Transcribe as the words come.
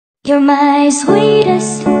You're my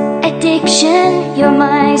sweetest addiction, you're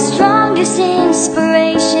my strongest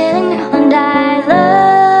inspiration, and I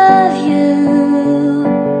love you.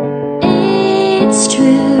 It's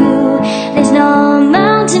true, there's no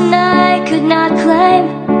mountain I could not climb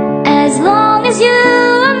as long as you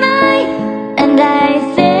are mine, and I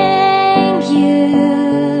thank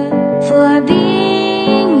you for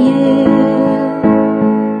being you.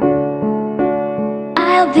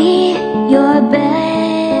 I'll be your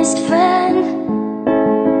best friend,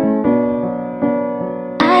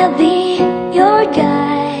 I'll be your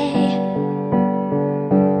guide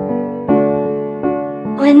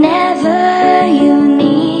whenever you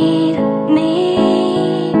need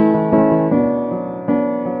me.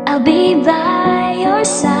 I'll be by your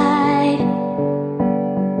side.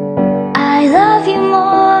 I love you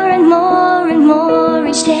more and more and more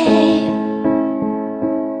each day.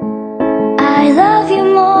 I love you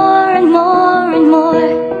more and more and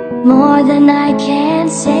more than I can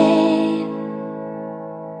say.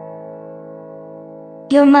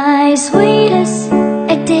 You're my sweetest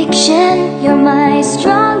addiction, you're my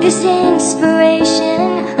strongest inspiration,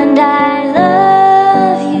 and I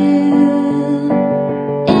love you.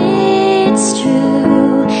 It's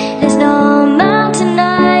true, there's no mountain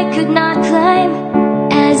I could not climb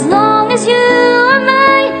as long as you are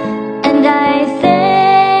mine, and I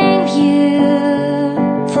thank you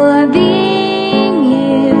for being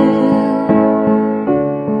you.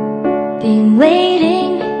 Been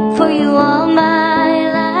waiting for you all my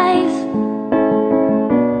life.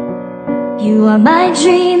 You are my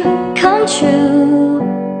dream come true.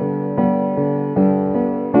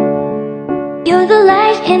 You're the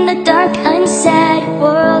light in the dark, unsad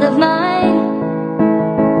world of mine.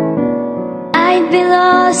 I'd be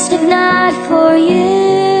lost if not for you,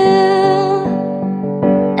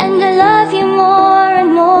 and I love you more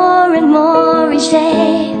and more and more each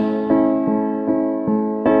day.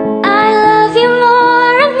 I love you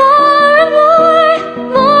more and more and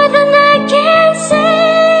more than I can say.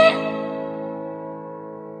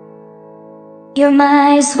 You're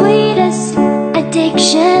my sweetest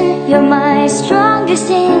addiction, you're my strongest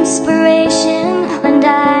inspiration, and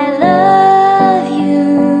I love you.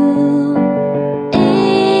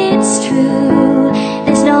 It's true,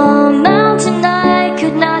 there's no mountain I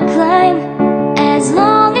could not climb as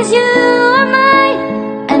long as you are mine,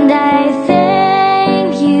 and I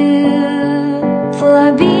thank you for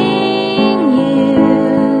being you.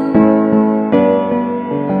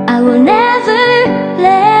 I will never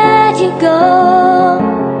let you go.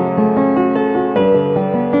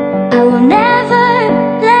 I will never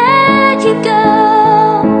let you go.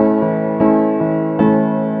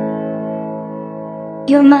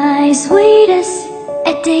 You're my sweetest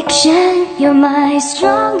addiction, you're my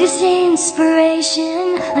strongest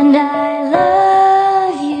inspiration, and I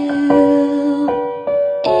love you.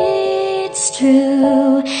 It's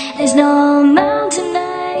true, there's no mountain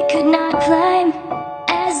I could not climb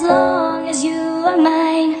as long as you are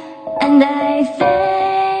mine, and I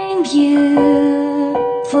thank you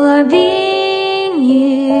for being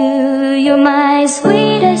you. You're my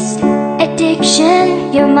sweetest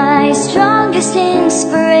addiction, you're my strongest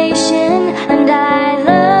inspiration, and I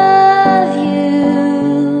love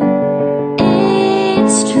you.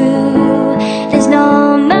 It's true, there's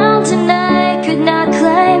no mountain I could not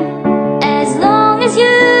climb as long as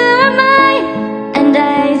you are mine, and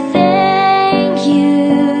I thank you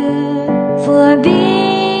for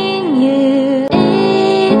being you.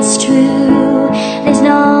 It's true, there's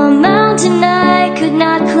no mountain I could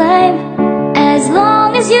not climb as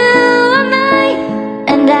long as you are mine,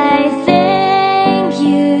 and I thank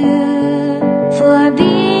you for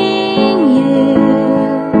being you.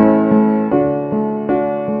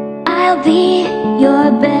 I'll be your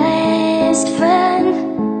best friend,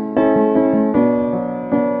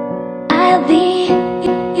 I'll be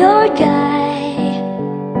your guide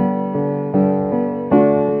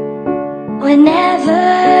whenever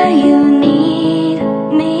you need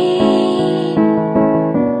me.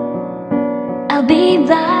 I'll be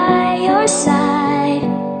by your side.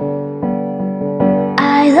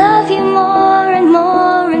 I love you more and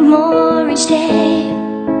more and more each day.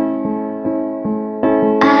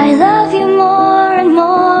 I love you more and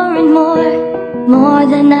more and more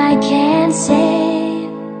than I can say.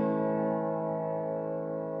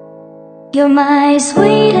 You're my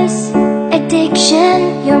sweetest addiction,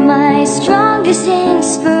 you're my strongest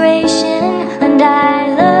inspiration, and I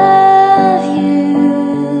love you.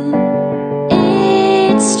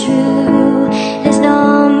 It's true, there's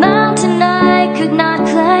no mountain I could not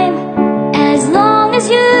climb as long as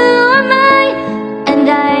you are mine, and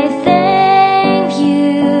I thank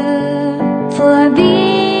you for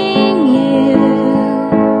being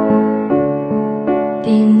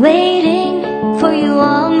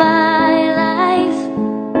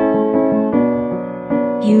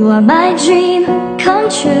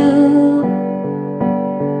true.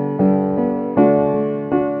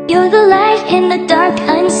 You're the light in the dark,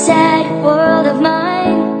 unsad world of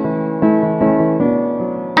mine.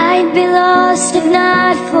 I'd be lost if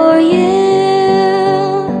not for you,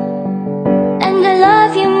 and I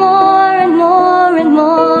love you more and more and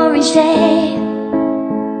more each day.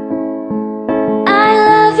 I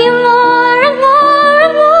love you more and more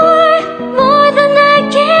and more than I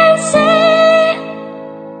can say.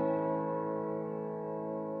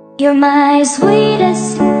 You're my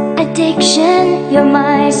sweetest addiction, you're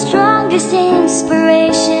my strongest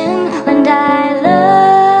inspiration, and I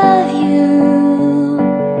love you.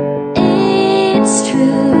 It's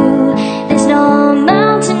true, there's no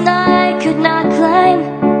mountain I could not climb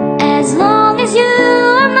as long as you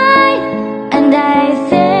are mine, and I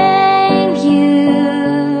thank you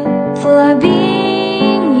for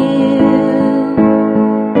being you.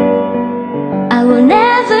 I will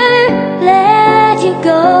never let you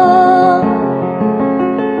go.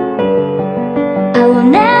 I will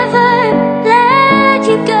never let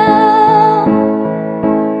you go.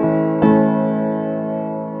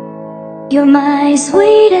 You're my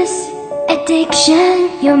sweetest addiction,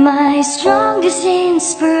 you're my strongest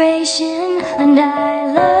inspiration, and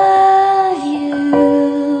I love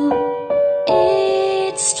you.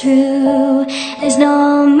 It's true, there's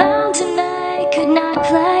no mountain I could not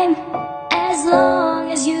climb as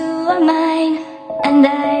long as you are mine, and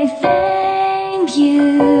I thank you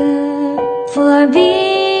for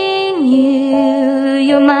being you.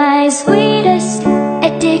 You're my sweetest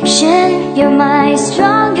addiction, you're my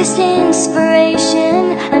strongest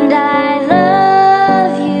inspiration, and I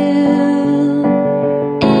love you.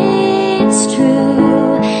 It's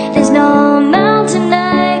true, there's no mountain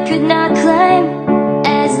I could not climb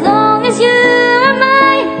as long as you are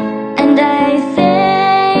mine, and I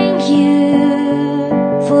thank you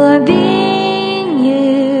for being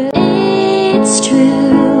you. It's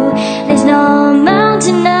true, there's no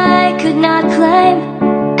mountain I could not climb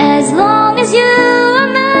as long as you are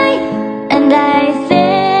mine, and I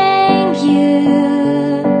thank you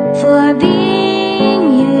for being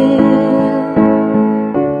you.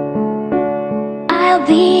 I'll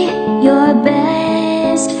be your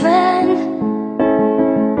best friend,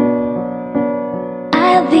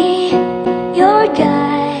 I'll be your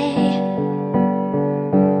guide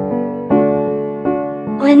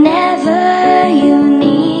whenever you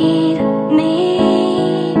need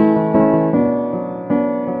me.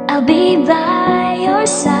 I'll be by your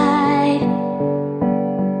side.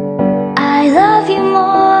 I love you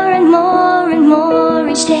more and more and more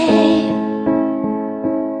each day.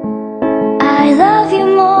 I love you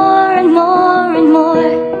more and more and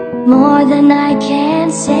more than I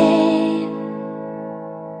can say.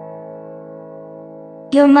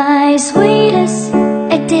 You're my sweetest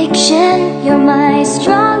addiction, you're my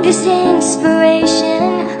strongest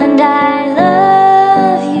inspiration, and I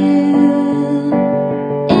love you.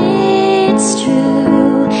 It's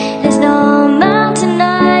true, there's no mountain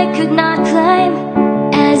I could not climb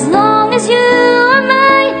as long as you are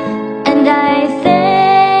mine, and I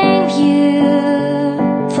thank you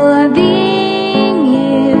for being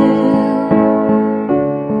you.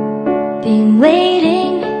 Been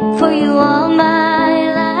waiting for you all my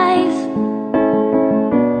life.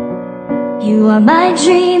 You are my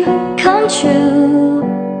dream come true.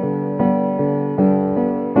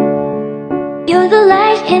 You're the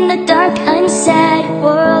light in the dark, unsad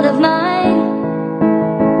world of mine.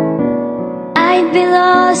 I'd be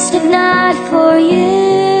lost if not for you,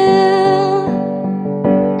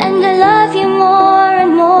 and I love you more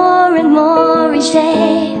and more and more each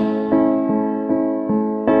day.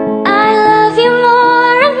 I love you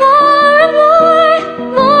more and more and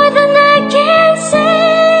more than I can say.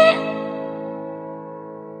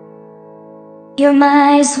 You're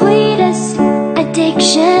my sweetest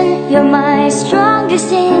addiction, you're my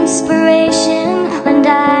strongest inspiration, and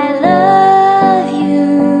I love you.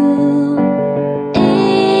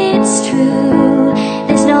 It's true,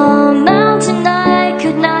 there's no mountain I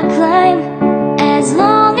could not climb as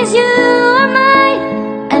long as you are mine,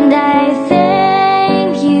 and I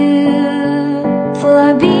thank you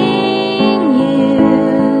for being you.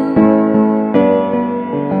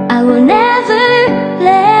 I will never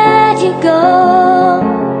let you go.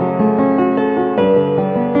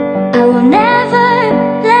 I will never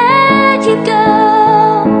let you go.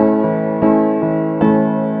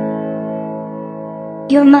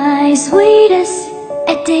 You're my sweetest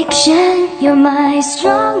addiction, you're my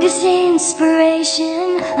strongest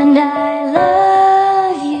inspiration, and I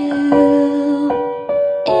love you.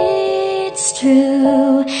 It's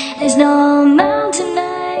true, there's no mountain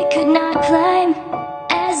I could not climb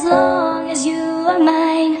as long as you are mine.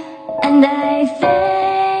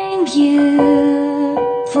 thank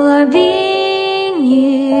you for being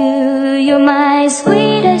you. You're my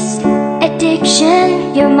sweetest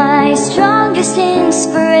addiction, you're my strongest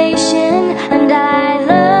inspiration, and I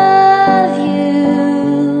love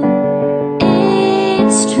you.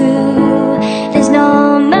 It's true, there's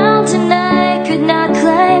no mountain I could not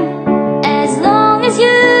climb as long as you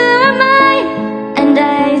are mine, and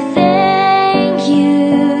I thank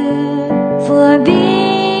you for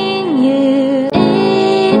being you.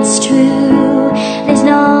 It's true, there's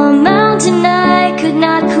no mountain I could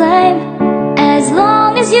not climb as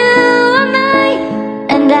long as you are mine,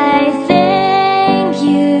 and I thank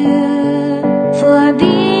you for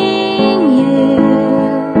being you.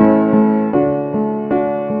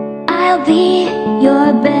 I'll be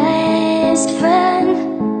your best friend,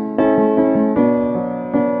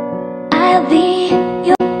 I'll be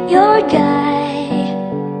your guide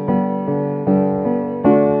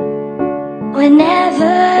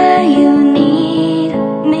whenever you need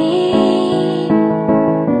me.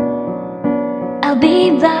 I'll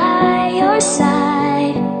be by your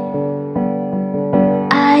side.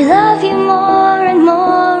 I love you more and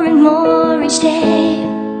more and more each day.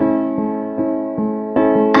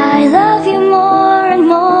 I love you more and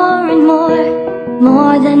more and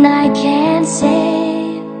more than I can say.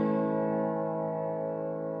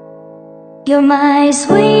 You're my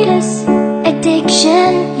sweetest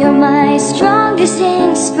addiction, you're my strongest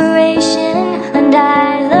inspiration, and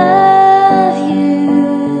I love you.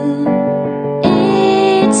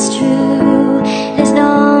 It's true, there's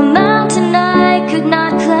no mountain I could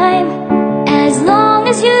not climb as long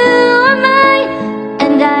as you are mine,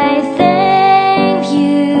 and I thank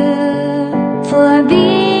you for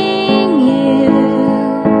being you.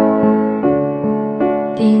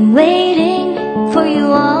 Been waiting for you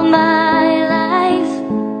all my life.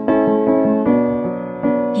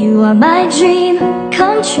 You are my dream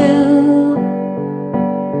come true.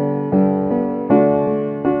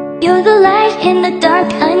 You're the light in the dark,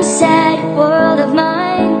 unsad world of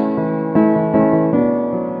mine.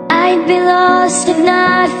 I'd be lost if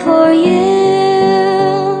not for you.